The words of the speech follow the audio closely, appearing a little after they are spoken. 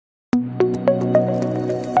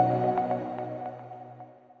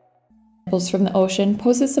from the ocean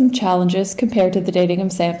poses some challenges compared to the dating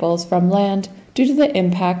of samples from land due to the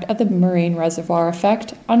impact of the marine reservoir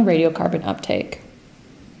effect on radiocarbon uptake.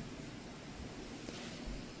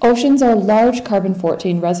 Oceans are large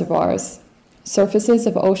carbon-14 reservoirs. Surfaces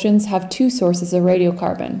of oceans have two sources of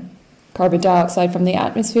radiocarbon, carbon dioxide from the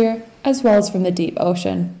atmosphere as well as from the deep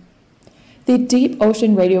ocean. The deep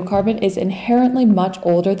ocean radiocarbon is inherently much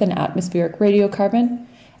older than atmospheric radiocarbon,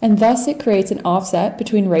 and thus it creates an offset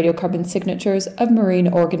between radiocarbon signatures of marine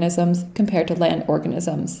organisms compared to land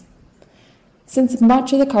organisms. Since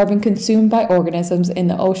much of the carbon consumed by organisms in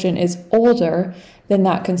the ocean is older than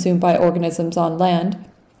that consumed by organisms on land,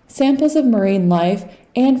 samples of marine life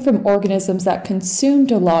and from organisms that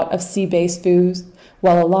consumed a lot of sea-based foods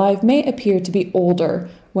while alive may appear to be older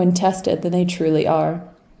when tested than they truly are.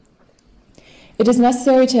 It is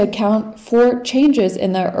necessary to account for changes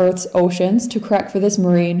in the Earth's oceans to correct for this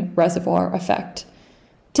marine reservoir effect.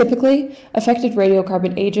 Typically, affected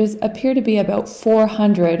radiocarbon ages appear to be about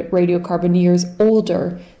 400 radiocarbon years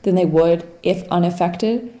older than they would if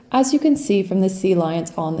unaffected, as you can see from the sea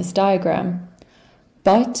lions on this diagram.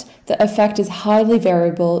 But the effect is highly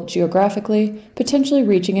variable geographically, potentially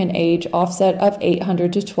reaching an age offset of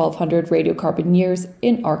 800 to 1200 radiocarbon years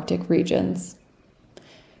in Arctic regions.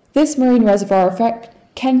 This marine reservoir effect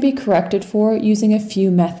can be corrected for using a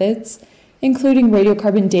few methods, including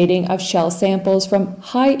radiocarbon dating of shell samples from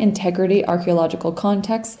high-integrity archaeological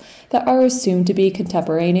contexts that are assumed to be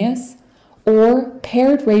contemporaneous, or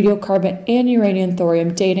paired radiocarbon and uranium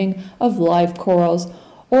thorium dating of live corals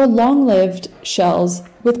or long-lived shells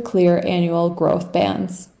with clear annual growth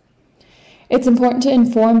bands. It's important to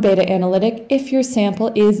inform beta analytic if your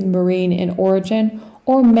sample is marine in origin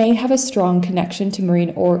or may have a strong connection to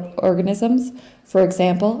marine organisms, for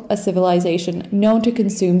example, a civilization known to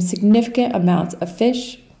consume significant amounts of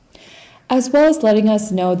fish, as well as letting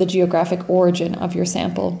us know the geographic origin of your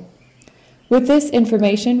sample. With this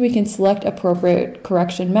information, we can select appropriate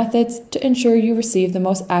correction methods to ensure you receive the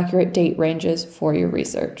most accurate date ranges for your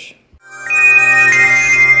research.